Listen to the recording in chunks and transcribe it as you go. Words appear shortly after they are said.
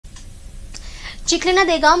ચીખલીના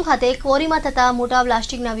દેગામ ખાતે ક્વોરીમાં થતા મોટા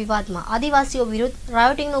બ્લાસ્ટિંગના વિવાદમાં આદિવાસીઓ વિરુદ્ધ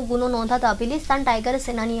રાયોટિંગનો ગુનો નોંધાતા ભીલીસ્તાન ટાઈગર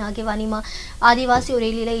સેનાની આગેવાનીમાં આદિવાસીઓ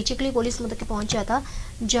રેલી લઈ ચીખલી પોલીસ મથકે પહોંચ્યા હતા,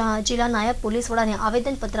 જ્યાં જિલ્લા નાયબ પોલીસ વડાને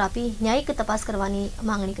આવેદનપત્ર આપી ન્યાયિક તપાસ કરવાની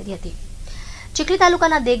માંગણી કરી હતી। ચીખલી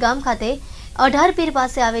તાલુકાના દેગામ ખાતે 18 પીર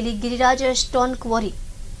પાસે આવેલી ગિરિરાજ સ્ટોન ક્વોરી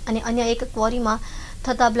અને અન્ય એક ક્વોરીમાં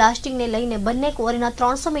થતા બ્લાસ્ટિંગને લઈને બંને ક્વોરીના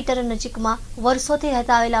 300 મીટર નજીકમાં વર્ષોથી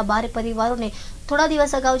રહેતા આવેલા 12 પરિવારોને થોડા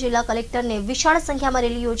દિવસ અગાઉ જિલ્લા કલેક્ટરને વિશાળ સંખ્યામાં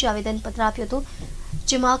રેલી યોજી આવેદનપત્ર આપ્યું હતું,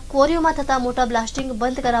 જેમાં ક્વોરીઓમાં થતા મોટા બ્લાસ્ટિંગ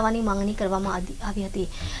બંધ કરાવવાની માંગણી કરવામાં આવી હતી।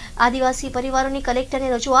 આદિવાસી પરિવારોની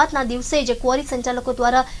કલેક્ટરને રજૂઆતના દિવસે જ ક્વોરી સંચાલકો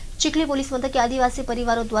દ્વારા ચીખલી પોલીસ મથકે આદિવાસી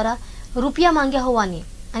પરિવારો દ્વારા રૂપિયા માંગ્યા હોવાની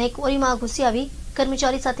અને ક્વોરીમાં ઘૂસી આવી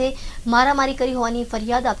કર્મચારી સાથે મારામારી કરી હોવાની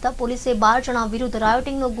ફરિયાદ આપતા પોલીસે 12 જણા વિરુદ્ધ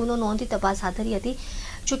રાયોટિંગનો ગુનો નોંધી તપાસ હાથ ધરી હતી।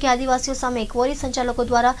 જોકે આદિવાસીઓ સામે ક્વોરી સંચાલકો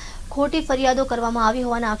દ્વારા ખોટી ફરિયાદો કરવામાં આવી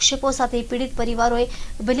હોવાના આક્ષેપો સાથે પીડિત પરિવારોએ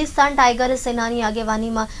ભીલીસ્તાન ટાઈગર સેનાની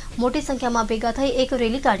આગેવાનીમાં મોટી સંખ્યામાં ભેગા થઈ એક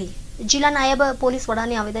રેલી કાઢી જિલ્લા નાયબ પોલીસ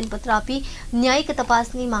વડાને આવેદનપત્ર આપી ન્યાયિક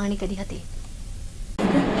તપાસની માંગણી કરી હતી।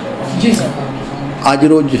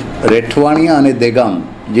 આજરોજ રેઠવાણિયા અને દેગામ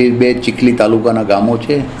જે બે ચીખલી તાલુકાના ગામો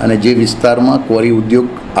છે અને જે વિસ્તારમાં ક્વોરી ઉદ્યોગ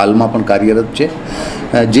હાલમાં પણ કાર્યરત છે,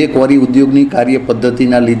 જે ક્વોરી ઉદ્યોગની કાર્ય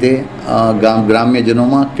પદ્ધતિના લીધે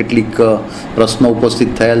ગ્રામ્યજનોમાં કેટલીક પ્રશ્નો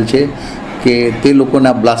ઉપસ્થિત થયેલ છે કે તે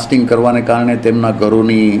લોકોના બ્લાસ્ટિંગ કરવાને કારણે તેમના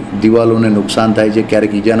ઘરોની દિવાલોને નુકસાન થાય છે,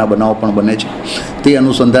 ક્યારેક ઈજાના બનાવો પણ બને છે। તે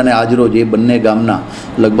અનુસંધાને આજરોજ એ બંને ગામના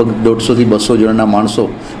લગભગ 150થી 200 જણના માણસો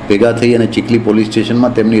ભેગા થઈ અને ચીખલી પોલીસ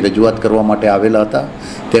સ્ટેશનમાં તેમની રજૂઆત કરવા માટે આવેલા હતા।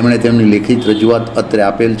 તેમણે તેમની લેખિત રજૂઆત અત્રે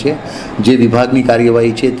આપેલ છે। જે વિભાગની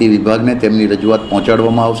કાર્યવાહી છે તે વિભાગને તેમની રજૂઆત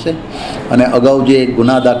પહોંચાડવામાં આવશે અને અગાઉ જે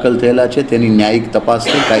ગુના દાખલ થયેલા છે તેની ન્યાયિક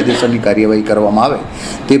તપાસથી કાયદેસરની કાર્યવાહી કરવામાં આવે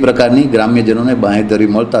તે પ્રકારની ગ્રામ્યજનોને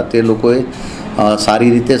બાંહેધરી મળતા તે લોકોએ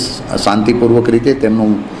સારી રીતે શાંતિપૂર્વક રીતે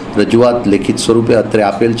તેમનું રજૂઆત લેખિત સ્વરૂપે અત્રે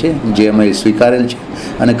આપેલ છે, જે અમે સ્વીકારેલ છે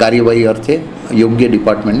અને કાર્યવાહી અર્થે યોગ્ય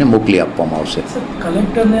ડિપાર્ટમેન્ટને મોકલી આપવામાં આવશે।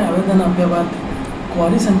 કલેક્ટરને આવેદન આપ્યા બાદ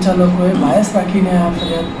ક્વોરી સંચાલકોએ બાયસ રાખીને આ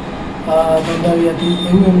ફરિયાદ નોંધાવી હતી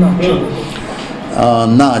એવું એમનો આક્ષેપ હતો?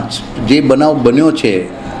 ના, જે બનાવ બન્યો છે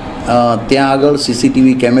ત્યાં આગળ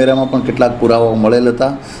સીસીટીવી કેમેરામાં પણ કેટલાક પુરાવાઓ મળેલ હતા,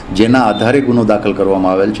 જેના આધારે ગુનો દાખલ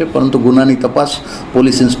કરવામાં આવેલ છે, પરંતુ ગુનાની તપાસ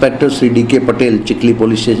police inspector Shri ડી.કે. Patel Chikhli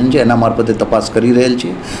police station છે એના મારફતે તપાસ કરી રહેલ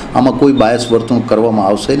છે। આમાં કોઈ બાયસ વર્તણૂક કરવામાં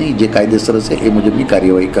આવશે નહીં, જે કાયદેસર હશે એ મુજબની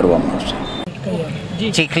કાર્યવાહી કરવામાં આવશે।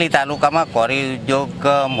 ચીખલી તાલુકામાં ક્વોરી ઉદ્યોગ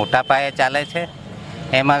મોટા પાયે ચાલે છે।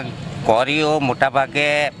 એમાં ક્વોરીઓ મોટાભાગે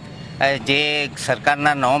જે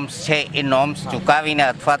સરકારના નોર્મ્સ છે એ નોર્મ્સ ચૂકાવીને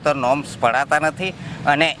અથવા તો નોર્મ્સ પડાતા નથી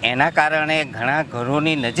અને એના કારણે ઘણા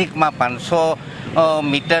ઘરોની નજીકમાં 500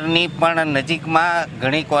 મીટરની પણ નજીકમાં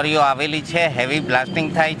ઘણી ક્વોરીઓ આવેલી છે, હેવી બ્લાસ્ટિંગ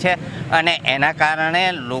થાય છે અને એના કારણે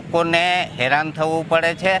લોકોને હેરાન થવું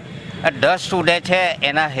પડે છે, ડસ્ટ ઉડે છે,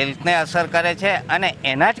 એના હેલ્થને અસર કરે છે અને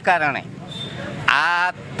એના જ કારણે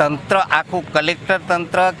આ તંત્ર આખું કલેક્ટર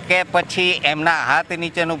તંત્ર કે પછી એમના હાથ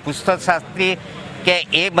નીચેનું પુસ્તકશાસ્ત્રી કે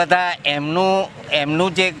એ બધા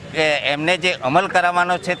એમનું જે એમને જે અમલ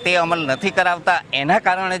કરાવવાનો છે તે અમલ નથી કરાવતા, એના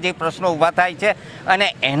કારણે જે પ્રશ્નો ઊભા થાય છે અને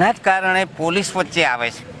એના જ કારણે પોલીસ વચ્ચે આવે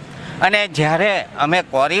છે। અને જ્યારે અમે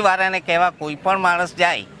ક્વોરીવાળાને કહેવા કોઈ પણ માણસ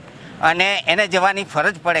જાય અને એને જવાની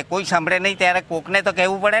ફરજ પડે, કોઈ સાંભળે નહીં ત્યારે કોકને તો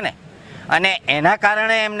કહેવું પડે ને, અને એના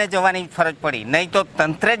કારણે એમને જવાની ફરજ પડી, નહીં તો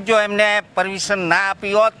તંત્રે જ જો એમને પરમિશન ના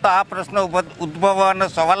આપી હોત તો આ પ્રશ્ન ઉદ્ભવવાનો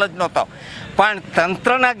સવાલ જ નહોતો, પણ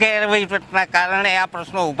તંત્રના ગેરવહીવટના કારણે આ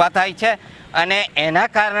પ્રશ્નો ઊભા થાય છે અને એના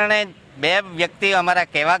કારણે 2 વ્યક્તિ અમારા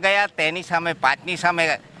કહેવા ગયા, તેની સામે 5ની સામે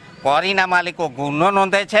ક્વોરીના માલિકો ગુનો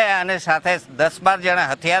નોંધે છે અને સાથે 10-12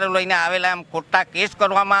 જણા હથિયારો લઈને આવેલા એમ ખોટા કેસ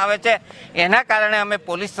કરવામાં આવે છે। એના કારણે અમે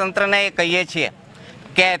પોલીસ તંત્રને એ કહીએ છીએ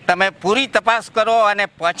કે તમે પૂરી તપાસ કરો અને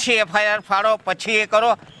પછી એફઆઈઆર ફાડો, પછી એ કરો,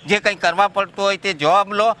 જે કંઈ કરવા પડતું હોય તે જવાબ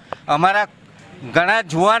લો। અમારા ઘણા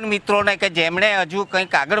જુવાન મિત્રોને કે જેમણે હજુ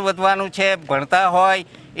કંઈક આગળ વધવાનું છે, ભણતા હોય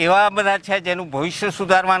એવા બધા છે, જેનું ભવિષ્ય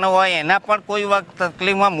સુધારવાનું હોય, એના પણ કોઈ વખત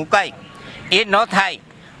તકલીફમાં મુકાય એ ન થાય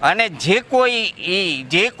અને જે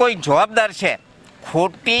કોઈ જવાબદાર છે,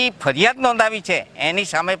 ખોટી ફરિયાદ નોંધાવી છે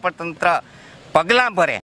એની સામે પણ તંત્ર પગલાં ભરે।